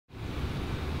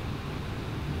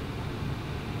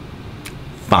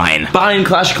Fine. Fine,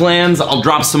 Clash of Clans, I'll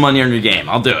drop some money on your game.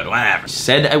 I'll do it, whatever.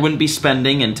 Said I wouldn't be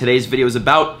spending, and today's video is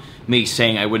about me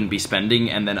saying I wouldn't be spending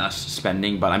and then us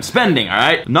spending, but I'm spending, all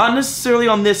right? Not necessarily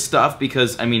on this stuff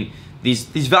because, I mean, these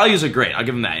values are great. I'll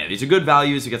give them that. Yeah, these are good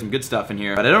values. We got some good stuff in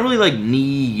here, but I don't really like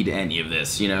need any of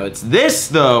this, you know? It's this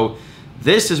though.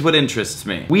 This is what interests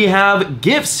me. We have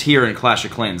gifts here in Clash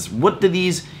of Clans. What do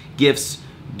these gifts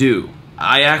do?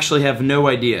 I actually have no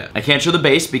idea. I can't show the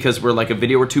base because we're like a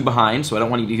video or two behind, so I don't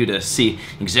want you to see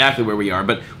exactly where we are,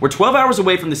 but we're 12 hours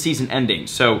away from the season ending,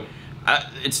 so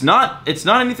it's not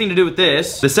anything to do with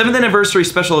this. The 7th anniversary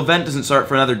special event doesn't start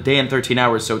for another day and 13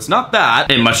 hours, so it's not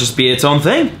that. It must just be its own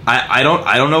thing. I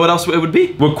don't know what else it would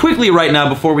be. Well, quickly right now,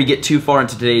 before we get too far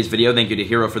into today's video, thank you to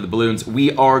Hero for the balloons,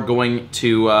 we are going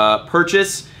to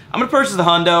purchase. I'm gonna purchase the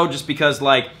hundo just because,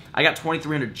 like, I got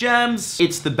 2,300 gems.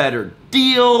 It's the better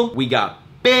deal. We got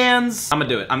bands. I'm gonna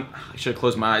do it. I should have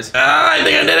closed my eyes. I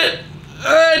think I did it.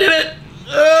 I did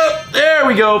it. There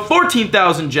we go.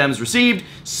 14,000 gems received.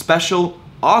 Special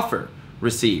offer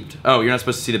received. Oh, you're not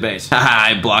supposed to see the base.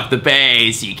 I blocked the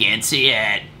base. You can't see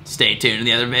it. Stay tuned to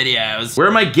the other videos. Where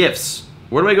are my gifts?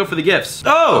 Where do I go for the gifts?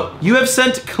 Oh, you have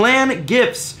sent clan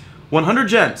gifts. 100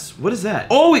 gems. What is that?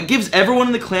 Oh, it gives everyone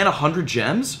in the clan 100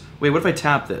 gems? Wait, what if I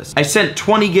tap this? I sent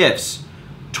 20 gifts.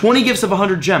 20 gifts of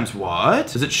 100 gems. What?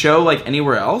 Does it show like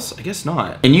anywhere else? I guess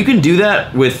not. And you can do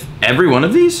that with every one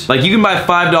of these? Like you can buy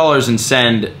 $5 and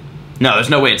send, no,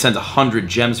 there's no way it sends 100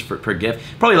 gems per gift.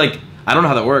 Probably like, I don't know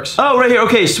how that works. Oh, right here,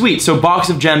 okay, sweet. So box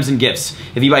of gems and gifts.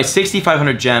 If you buy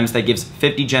 6,500 gems, that gives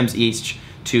 50 gems each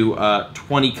to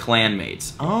 20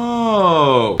 clanmates.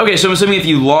 Oh. Okay, so I'm assuming if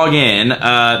you log in,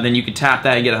 then you can tap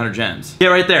that and get 100 gems. Yeah,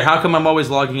 right there. How come I'm always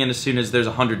logging in as soon as there's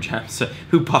 100 gems?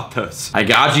 Who bought those? I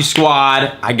got you,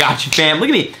 squad. I got you, fam. Look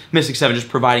at me, Mystic 7, just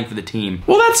providing for the team.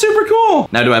 Well, that's super cool.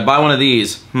 Now, do I buy one of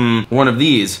these? One of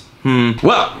these?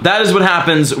 Well, that is what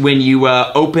happens when you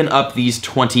open up these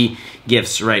 20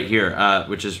 gifts right here,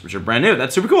 which are brand new.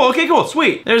 That's super cool. Okay, cool,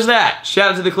 sweet. There's that.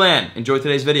 Shout out to the clan. Enjoy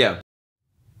today's video.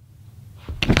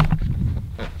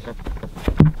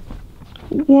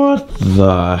 What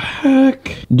the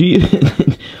heck? Do you?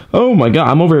 Oh my god,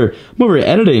 I'm over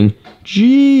editing.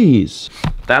 Jeez.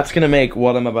 That's gonna make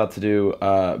what I'm about to do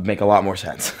make a lot more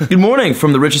sense. Good morning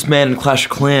from the richest man in Clash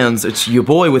of Clans. It's your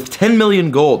boy with 10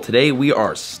 million gold. Today we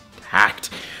are stacked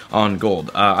on gold.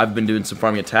 I've been doing some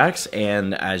farming attacks,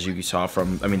 and as you saw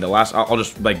from, I mean, the last, I'll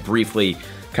just like briefly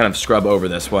kind of scrub over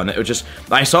this one. It was just,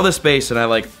 I saw this base and I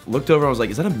like looked over and I was like,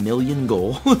 is that 1 million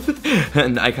gold?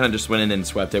 And I kind of just went in and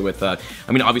swept it with, I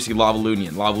mean, obviously Lava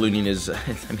Lunion. Lava Lunion is, I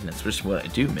mean, that's just what I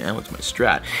do, man. What's my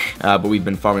strat? But we've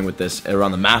been farming with this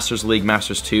around the Masters League,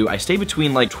 Masters 2. I stay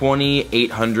between like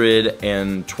 2,800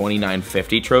 and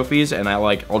 2,950 trophies, and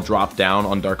I'll drop down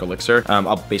on Dark Elixir.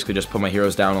 I'll basically just put my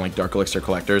heroes down on like Dark Elixir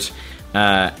collectors.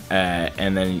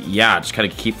 And then yeah, just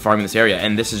kind of keep farming this area,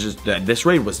 and this is just this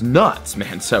raid was nuts,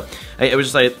 man. So it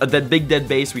was just like that big dead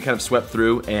base we kind of swept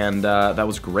through, and that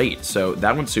was great. So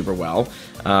that went super well,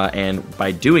 and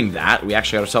by doing that, we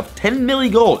actually got ourselves 10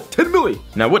 million gold. 10 million.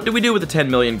 Now, what do we do with the 10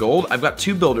 million gold? I've got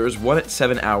 2 builders, one at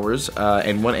 7 hours,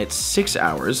 and one at 6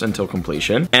 hours until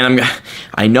completion. And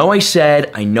I know I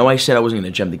said I wasn't gonna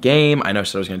gem the game. I know I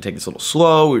said I was gonna take this a little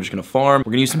slow. We were just gonna farm.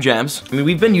 We're gonna use some gems. I mean,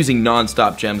 we've been using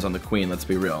non-stop gems on the Queen. Let's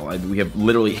be real. We have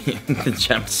literally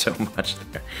gemmed so much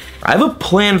there. I have a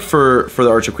plan for the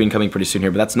Archer Queen coming pretty soon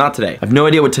here, but that's not today. I have no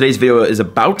idea what today's video is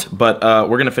about, but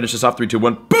we're gonna finish this off. 3, 2,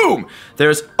 1, boom!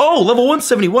 There's, oh, level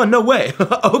 171, no way.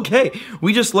 Okay,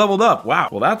 we just leveled up. Wow,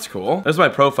 well that's cool. There's my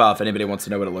profile if anybody wants to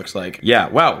know what it looks like. Yeah,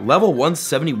 wow, level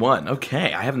 171.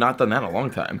 Okay, I have not done that in a long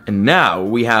time. And now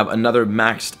we have another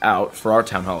maxed out, for our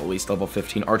town hall at least, level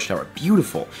 15 Arch Tower.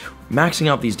 Beautiful. Maxing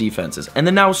out these defenses. And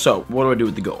then now, so what do I do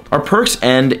with the gold? Our perks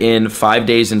end in 5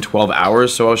 days and 12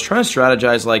 hours, so I was trying to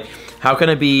strategize, like, how can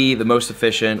I be the most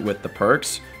efficient with the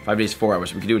perks? 5 days, 4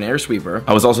 hours. We could do an air sweeper.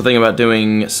 I was also thinking about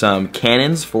doing some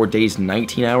cannons, 4 days,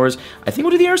 19 hours. I think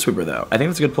we'll do the air sweeper though. I think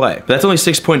that's a good play. But that's only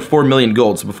 6.4 million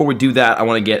gold. So before we do that, I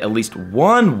want to get at least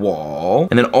 1 wall,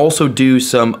 and then also do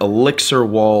some elixir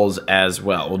walls as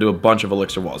well. We'll do a bunch of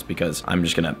elixir walls because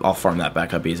I'll farm that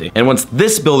back up easy. And once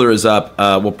this builder is up,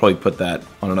 we'll probably put that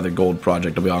on another gold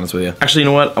project, I'll be honest with you. Actually, you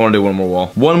know what? I want to do 1 more wall.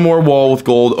 1 more wall with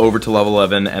gold over to level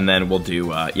 11, and then we'll do,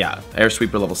 yeah, air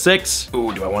sweeper level 6.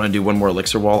 Ooh, do I want to do 1 more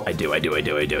elixir wall? I do.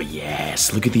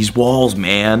 Yes, look at these walls,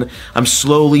 man. I'm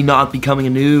slowly not becoming a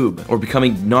noob, or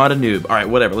becoming not a noob. All right,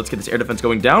 whatever, let's get this air defense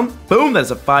going down. Boom,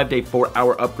 that's a 5-day,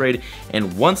 4-hour upgrade.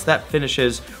 And once that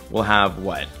finishes, we'll have,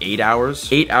 what, 8 hours?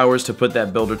 8 hours to put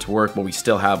that builder to work while we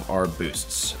still have our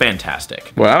boosts.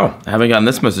 Fantastic. Wow, I haven't gotten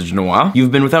this message in a while.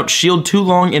 You've been without shield too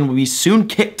long and will be soon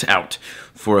kicked out.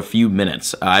 for a few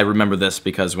minutes. I remember this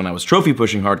because when I was trophy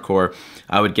pushing hardcore,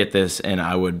 I would get this and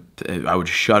I would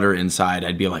shudder inside.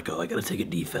 I'd be like, oh, I gotta take a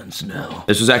defense now.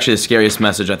 This was actually the scariest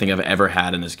message I think I've ever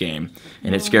had in this game,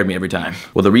 and it scared me every time.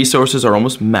 Well, the resources are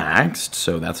almost maxed,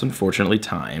 so that's unfortunately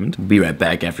timed. Be right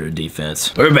back after a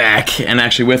defense. We're back, and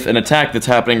actually with an attack that's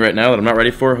happening right now that I'm not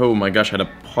ready for. Oh my gosh, I had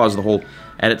to pause the whole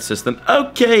edit system.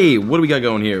 Okay, what do we got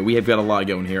going here? We have got a lot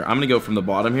going here. I'm gonna go from the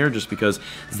bottom here just because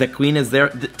the queen is there.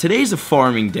 Today's a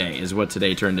farming day is what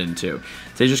today turned into.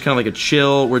 Today's just kind of like a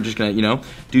chill. We're just gonna, you know,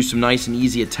 do some nice and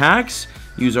easy attacks.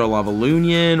 Use our lava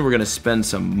lunion. We're gonna spend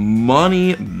some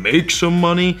money, make some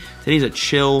money. Today's a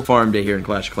chill farm day here in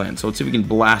Clash of Clans. So let's see if we can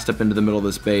blast up into the middle of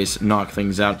this base, knock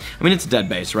things out. I mean, it's a dead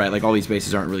base, right? Like all these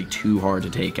bases aren't really too hard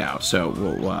to take out. So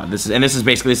this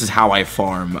is how I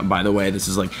farm. By the way, this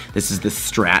is the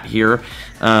strat here.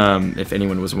 If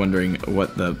anyone was wondering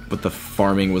what the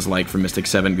farming was like for Mystic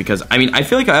 7, because I mean, I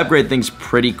feel like I upgrade things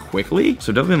pretty quickly.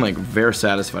 So definitely like very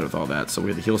satisfied with all that. So we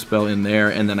have the heal spell in there,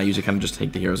 and then I usually kind of just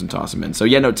take the heroes and toss them in. So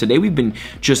yeah, no, today we've been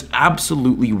just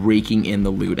absolutely raking in the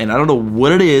loot, and I don't know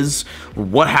what it is or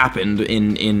what happened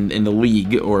in the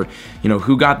league, or you know,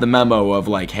 who got the memo of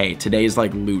like, hey, today's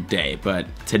like loot day, but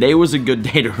today was a good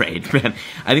day to raid, man.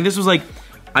 I think this was like,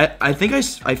 I think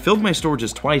I filled my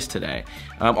storages twice today.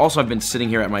 Also, I've been sitting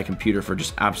here at my computer for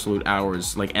just absolute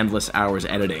hours, like endless hours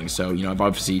editing. So, you know,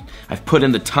 I've put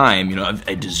in the time, you know,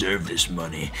 I deserve this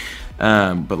money.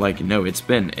 But like, no, it's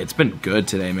been good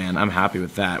today, man. I'm happy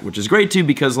with that, which is great too,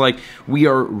 because like, we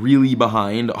are really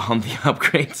behind on the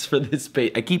upgrades for this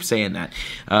base. I keep saying that,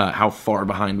 how far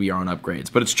behind we are on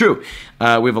upgrades, but it's true. We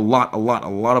have a lot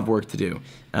of work to do.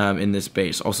 In this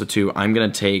base. Also too, I'm gonna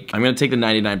take the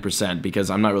 99% because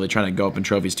I'm not really trying to go up in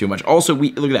trophies too much. Also,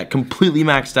 look at that, completely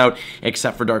maxed out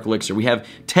except for Dark Elixir. We have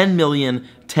 10 million.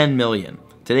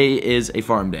 Today is a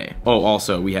farm day. Oh,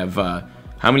 also we have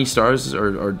how many stars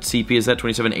or CP is that?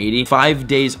 2780. 5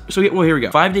 days. So well, here we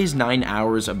go. 5 days, 9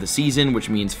 hours of the season, which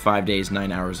means 5 days,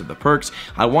 9 hours of the perks.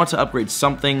 I want to upgrade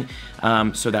something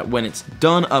so that when it's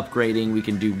done upgrading, we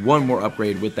can do one more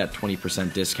upgrade with that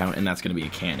 20% discount, and that's going to be a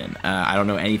cannon. I don't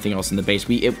know anything else in the base.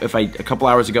 A couple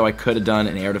hours ago, I could have done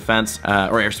an air defense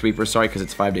or air sweeper, sorry, because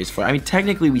it's 5 days for. I mean,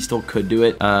 technically, we still could do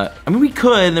it. I mean, we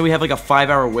could, and then we have like a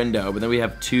 5-hour window, but then we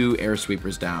have 2 air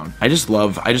sweepers down. I just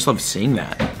love seeing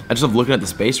that. I just love looking at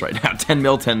the space right now. 10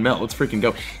 mil. Let's freaking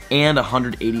go. And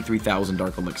 183,000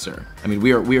 Dark Elixir. I mean,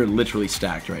 we are literally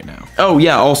stacked right now. Oh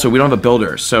yeah, also we don't have a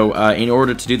builder. So in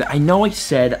order to do that, I know I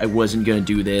said I wasn't gonna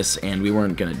do this and we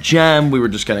weren't gonna gem. We were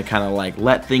just gonna kind of like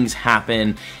let things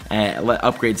happen, let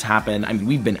upgrades happen. I mean,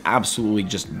 we've been absolutely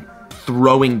just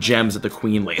throwing gems at the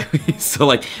queen lately. So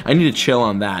like, I need to chill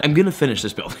on that. I'm gonna finish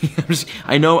this building.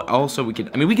 I know also we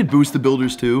could boost the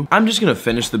builders too. I'm just gonna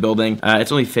finish the building.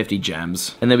 It's only 50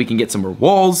 gems. And then we can get some more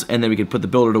walls, and then we can put the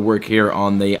builder to work here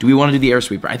on the, do we wanna do the air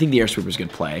sweeper? I think the air sweeper is good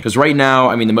play. Because right now,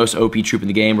 I mean, the most OP troop in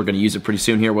the game, we're gonna use it pretty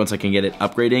soon here once I can get it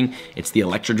upgrading. It's the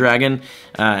Electro Dragon.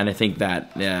 And I think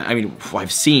that, I mean,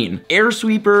 I've seen air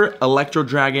sweeper, Electro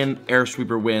Dragon, air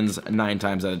sweeper wins 9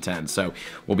 times out of 10. So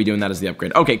we'll be doing that as the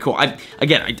upgrade. Okay, cool. I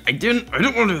didn't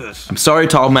want to do this. I'm sorry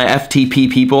to all my FTP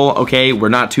people, okay? We're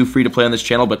not too free to play on this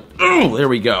channel, but oh, there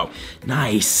we go.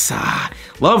 Nice.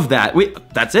 Love that. Wait,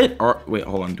 that's it? Or, wait,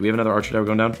 hold on. Do we have another archer tower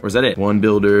going down? Or is that it? 1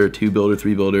 builder, 2 builder,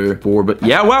 3 builder, 4, but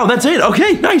yeah, wow, that's it.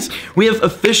 Okay, nice. We have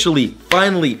officially,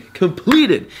 finally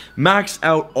completed, maxed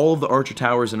out all of the archer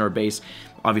towers in our base.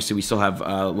 Obviously, we still have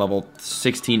level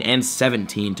 16 and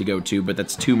 17 to go to, but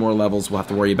that's 2 more levels we'll have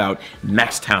to worry about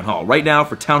next Town Hall. Right now,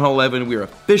 for Town Hall 11, we are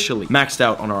officially maxed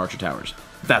out on our Archer Towers.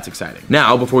 That's exciting.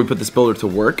 Now, before we put this builder to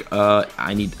work,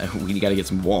 we gotta get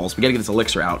some walls. We gotta get this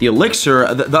elixir out. The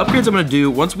elixir, the upgrades I'm gonna do,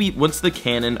 once the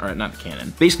cannon, or not the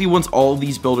cannon, basically once all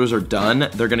these builders are done,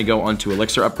 they're gonna go onto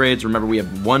elixir upgrades. Remember, we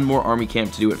have 1 more army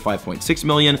camp to do at 5.6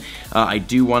 million. I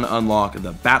do want to unlock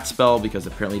the bat spell, because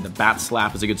apparently the bat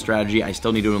slap is a good strategy. I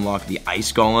still need to unlock the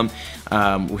ice golem.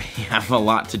 We have a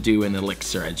lot to do in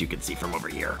elixir, as you can see from over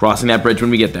here. Crossing that bridge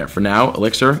when we get there. For now,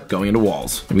 elixir, going into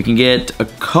walls. And we can get a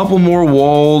couple more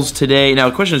walls today. Now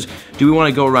the question is, do we want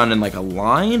to go around in like a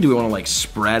line? Do we want to like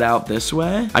spread out this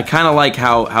way? I kind of like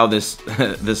how this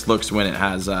this looks when it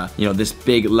has you know, this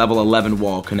big level 11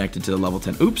 wall connected to the level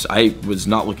 10. Oops, I was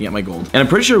not looking at my gold. And I'm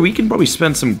pretty sure we can probably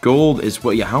spend some gold as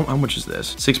well. Yeah, how much is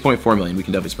this? 6.4 million. We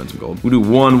can definitely spend some gold. We'll do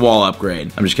 1 wall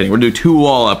upgrade. I'm just kidding. We're gonna do 2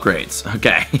 wall upgrades.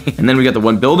 Okay. And then we got the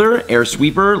 1 builder, air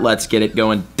sweeper. Let's get it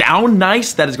going down.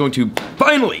 Nice. That is going to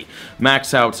finally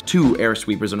max out 2 air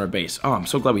sweepers on our base. Oh, I'm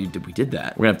so glad we did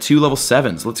that. We're gonna have 2 level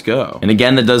 7s. Let's go. And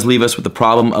again, that does leave us with the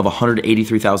problem of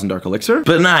 183,000 Dark Elixir,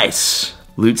 but nice.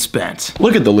 Loot spent.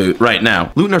 Look at the loot right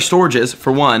now. Loot in our storages,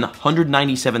 for one,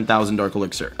 197,000 Dark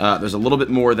Elixir. There's a little bit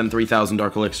more than 3,000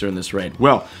 Dark Elixir in this raid.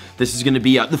 Well, this is gonna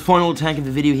be the final attack of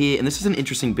the video here, and this is an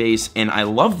interesting base, and I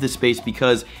love this base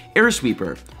because Air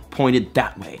Sweeper pointed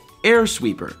that way. Air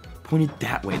Sweeper pointed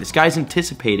that way. This guy's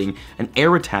anticipating an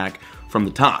air attack from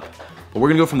the top. But we're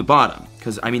gonna go from the bottom,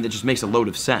 because I mean, that just makes a load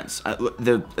of sense.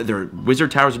 Their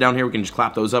wizard towers are down here. We can just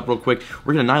clap those up real quick.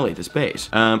 We're gonna annihilate this base.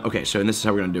 Okay, so and this is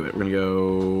how we're gonna do it. We're gonna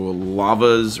go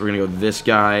lavas. We're gonna go this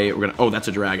guy. We're gonna, oh, that's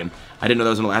a dragon. I didn't know that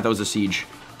was I thought that was a siege.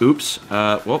 Oops.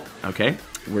 Well, okay.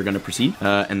 We're gonna proceed,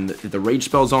 and the rage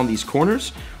spell's on these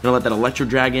corners. We're gonna let that Electro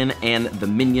Dragon and the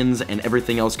minions and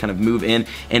everything else kind of move in,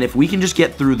 and if we can just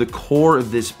get through the core of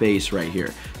this base right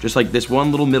here, just like this one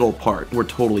little middle part, we're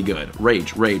totally good.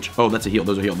 Rage, rage. Oh, that's a heal.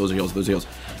 Those are heals. Those are heals. Those are heals.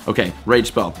 Okay, rage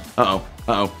spell. Uh-oh.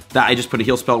 Uh-oh. I just put a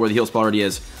heal spell where the heal spell already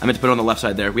is. I meant to put it on the left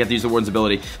side there. We have to use the warden's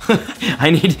ability.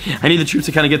 I need the troops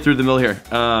to kind of get through the middle here.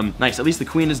 Nice. At least the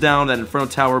queen is down. That Inferno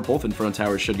Tower, both Inferno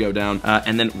Towers should go down.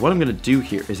 And then what I'm gonna do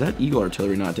here is that Eagle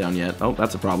Artillery not down yet. Oh,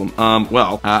 that's a problem.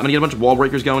 Well, I'm gonna get a bunch of wall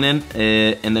breakers going in,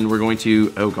 and then we're going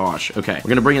to, oh gosh, okay. We're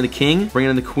gonna bring in the king, bring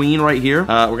in the queen right here.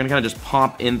 We're gonna kind of just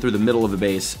pop in through the middle of the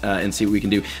base and see what we can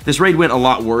do. This raid went a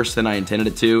lot worse than I intended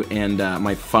it to, and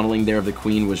my funneling there of the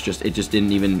queen was just, it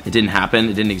didn't happen.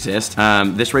 It didn't exist.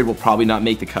 This raid will probably not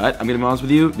make the cut, I'm gonna be honest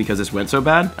with you, because this went so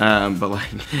bad. But like,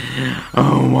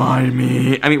 oh, why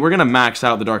me? I mean, we're gonna max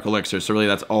out the Dark Elixir, so really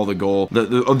that's all the goal.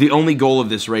 The only goal of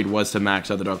this raid was to max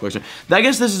out the Dark Elixir. I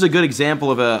guess this is a good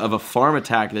example of a farm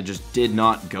attack that just did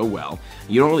not go well.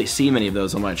 You don't really see many of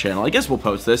those on my channel. I guess we'll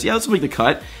post this. Yeah, this will make the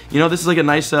cut. You know, this is like a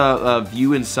nice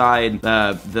view inside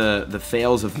the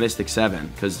fails of Mystic 7,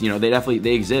 because, you know,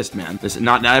 they exist, man.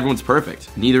 Not everyone's perfect.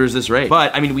 Neither is this raid.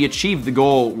 But I mean, we achieved the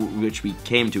goal which we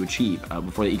came to achieve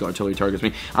before the Eagle Artillery targets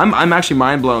me. I'm actually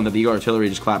mind blown that the Eagle Artillery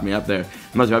just clapped me up there.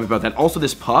 I'm not too happy about that. Also,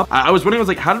 this pup, I was wondering, I was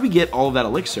like, how did we get all of that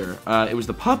elixir? It was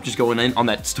the pup just going in on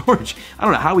that storage. I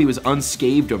don't know how he was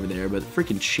unscathed over there, but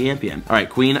freaking champion. All right,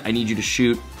 queen, I need you to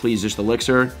shoot, please, just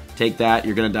elixir. Take that.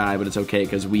 You're gonna die, but it's okay,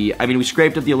 because we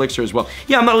scraped up the elixir as well.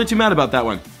 Yeah, I'm not really too mad about that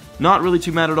one. Not really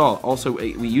too mad at all. Also,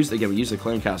 we used the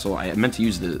clan castle. I meant to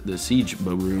use the siege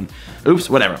rune. Oops,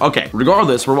 whatever. Okay,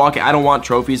 regardless, we're walking. I don't want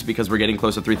trophies because we're getting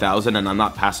close to 3,000 and I'm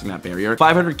not passing that barrier.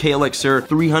 500k elixir,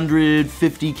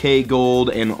 350k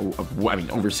gold, and I mean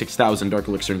over 6,000 dark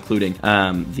elixir, including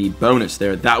the bonus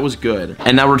there. That was good.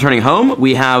 And now returning home,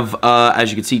 we have, as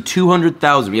you can see,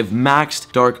 200,000. We have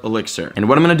maxed dark elixir. And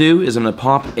what I'm gonna do is I'm gonna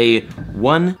pop a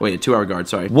 2-hour guard,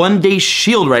 sorry. 1-day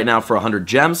shield right now for 100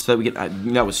 gems, so that we get,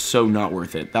 that was so not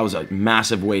worth it. That was a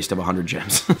massive waste of 100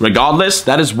 gems. Regardless,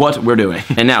 that is what we're doing.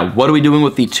 And now, what are we doing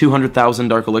with the 200,000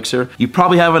 Dark Elixir? You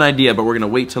probably have an idea, but we're gonna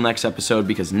wait till next episode,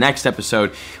 because next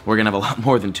episode, we're gonna have a lot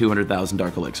more than 200,000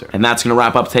 Dark Elixir. And that's gonna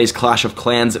wrap up today's Clash of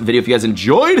Clans video. If you guys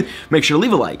enjoyed, make sure to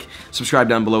leave a like, subscribe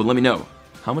down below, and let me know,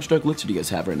 how much Dark Elixir do you guys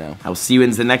have right now? I will see you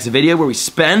in the next video where we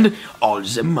spend all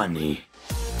the money.